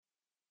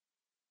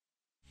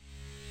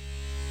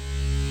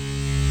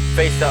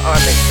Face the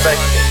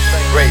unexpected.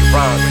 Great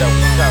rhymes that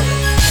we tellin'.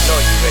 Know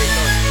you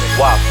ready.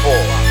 Why for?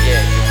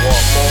 Yeah, you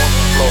want more?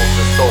 Flows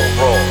are so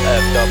raw.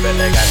 F.W.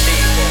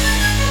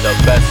 negativo. The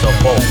best of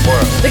both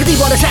worlds.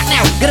 Negativo on the track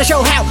now, gonna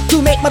show how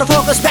to make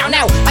motherfuckers bow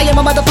now. I am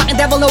a motherfucking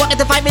devil, no one can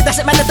define me.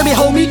 Doesn't matter to me,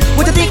 homie.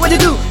 What you think, what you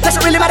do, doesn't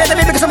really matter to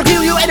me, because I'ma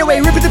kill you anyway.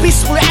 Rip it to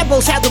pieces for your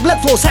eyeballs out, the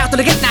blood flows out till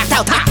they get knocked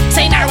out. Ha!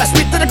 Say now, I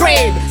spit to the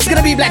grave. It's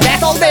gonna be black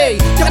death all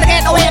day. You're gonna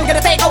get away, I'm gonna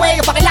take away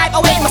your fucking life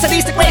away. My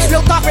sadistic race,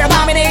 real talk, your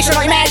abomination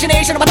or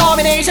imagination of a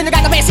domination. You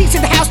got the best seats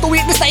in the house to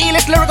witness the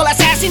illest lyrical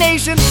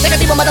assassination.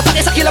 Negativo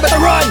motherfuckers, a killer,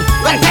 better run.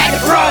 Run, pack it,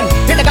 run.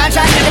 Hit the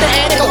gunshot, get to the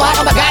end, and go out.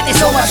 Oh my god, it's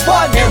so much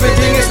fun.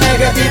 Everything is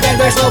negative and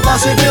there's no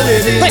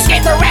possibility. Let's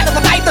get the wrath of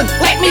a titan.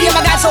 Let me and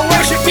my god so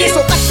worship me.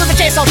 So cut to the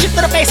chase, I'll shift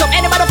to the face of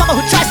any motherfucker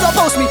who tries to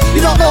oppose me. You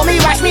don't know me,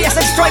 watch me as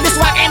I destroy this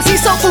whack MC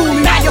so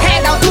fooling. Now your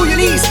head down to your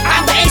knees.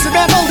 I'm the ace of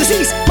the whole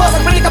disease. Most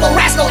unpredictable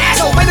rascal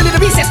asshole. When the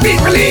little beast has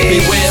been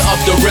released. Beware of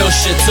the real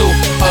shit too,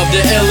 of the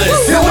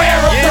illest.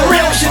 Beware of the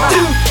real shit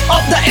too,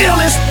 of the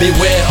illest.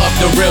 Beware of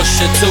the real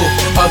shit too,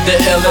 of the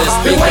illest.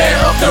 Beware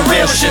of the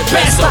real shit,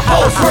 best of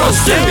both worlds.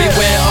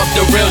 Beware of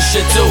the real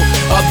shit too,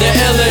 of the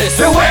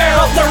illest. Beware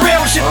of the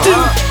real shit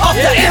too, of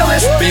the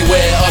illest.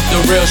 Beware of the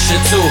real shit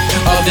too,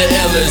 of the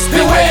illest.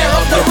 Beware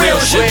of the real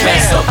shit,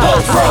 best of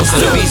both worlds.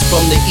 The beast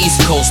from the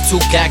East Coast,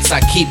 two gags I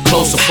keep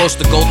close. Approach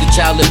the golden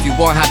child if you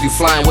want, have you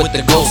flying with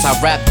the ghosts. I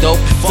rap dope,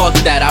 fuck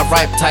that, I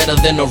rap tighter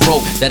than a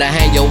rope. That I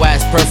hang your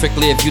ass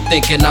perfectly if you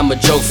thinking I'm a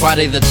joke.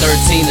 Friday the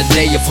 13th, the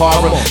day of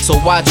horror. So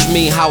watch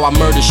me how I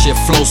murder shit,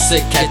 flow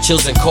sick, catch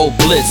chills and cold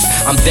blitz.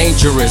 I'm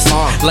dangerous,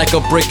 like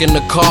a brick in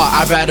the car.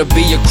 I'd rather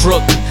be a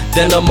crook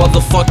than a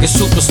motherfucking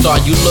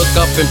superstar. You look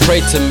up and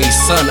pray to me,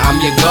 son,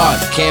 I'm your god.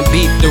 Can't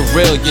beat the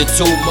real, you're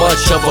too much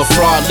of a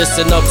fraud.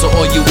 Listen up to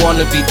all you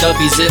wanna be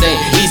dubbies, it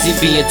ain't easy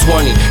being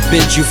 20.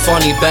 Bitch, you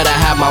funny, better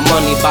have my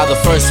money by the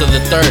 1st or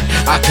the 3rd.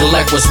 I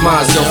collect what's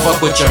mine, so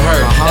fuck what you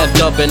heard.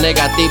 F.W.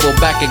 negativo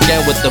back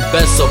again with the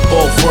best of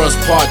both worlds,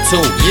 part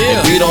 2.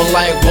 If you don't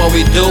like what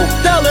we do,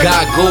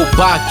 God go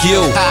back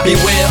you.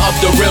 Beware of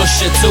the real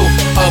shit too,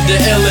 of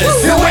the illest.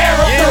 Beware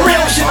of the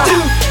real shit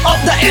too, of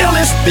the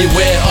illest.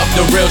 Beware of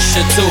the real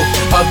shit too,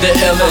 of the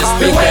illest.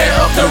 Beware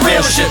of the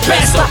real shit,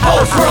 best of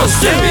both worlds.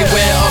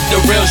 Beware of the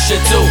real shit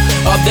too,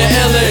 of the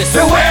illest.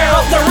 Beware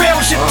of the real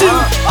shit too,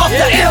 of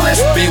the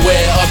illest.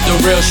 Beware of the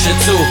real shit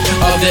too,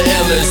 of the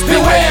illest.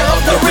 Beware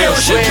of the real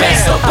shit,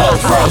 best of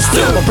both worlds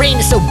too. My brain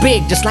is so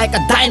big, just like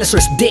a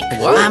dinosaur's dick.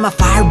 I'm a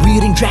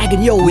fire-breathing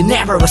dragon, yo, we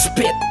never a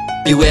spit.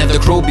 Beware the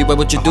crew, beware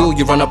what you do.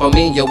 You run up on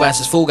me, your ass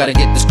is fool. Gotta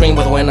get the screen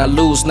with when I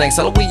lose next.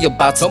 I know what we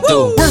about to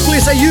do.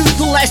 Worthless I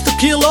utilize to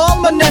kill all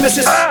my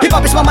nemesis.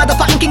 Hip-hop is my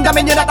motherfucking kingdom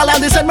and you're not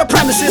allowed this on my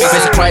premises.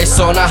 Face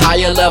Christ on a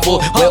higher level,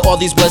 where all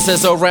these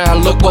blessings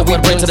around. Look what we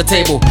bring to the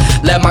table.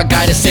 Let my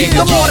guidance save The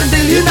you. modern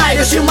day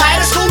uniters, you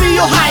might as call me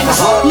your highness.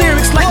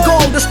 Lyrics like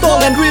gold, the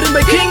stolen written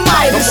by King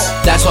Midas.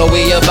 That's what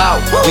we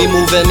about. We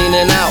moving in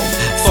and out.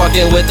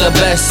 Fucking with the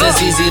best,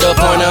 it's easy to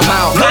point them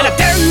out. Gonna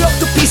tear you up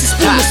to pieces,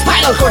 pull your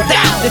spinal cord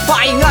down.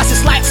 Defying us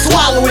is like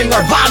swallowing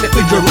or vomit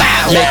with your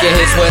mouth. Making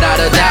hits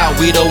without a doubt,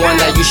 we the one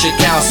that you should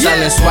count.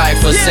 Selling swag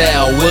for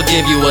sale, we'll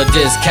give you a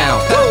discount.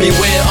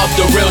 Beware of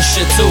the real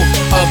shit too,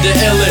 of the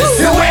illest.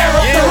 Beware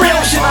of the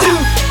real shit too,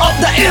 of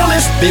the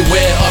illest.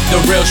 Beware of the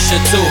real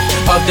shit too,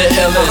 of the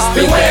illest.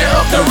 Beware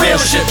of the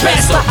real shit,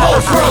 best of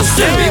both worlds.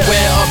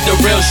 Beware of the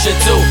real shit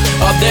too,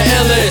 of the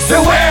illest.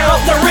 Beware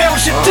of the real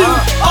shit too,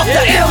 of the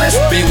illest.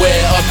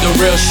 Beware of the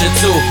real shit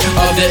too,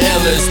 of the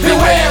illest.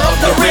 Beware of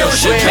the real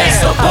shit,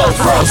 best of both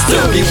worlds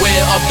too.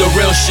 Beware of the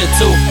real shit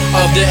too,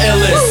 of the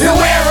illest.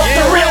 Beware of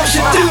the real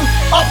shit too,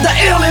 of the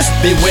illest.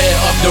 Beware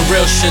of the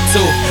real shit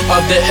too,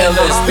 of the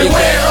illest.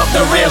 Beware of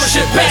the real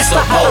shit, best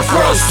of both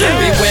worlds too.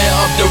 Beware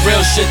of the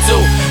real shit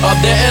too, of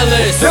the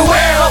illest.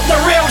 Beware of the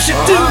real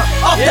shit too,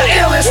 of the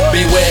illest.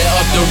 Beware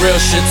of the real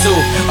shit too,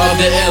 of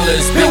the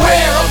illest.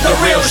 Beware of the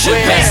real shit,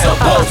 best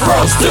of both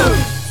worlds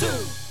too.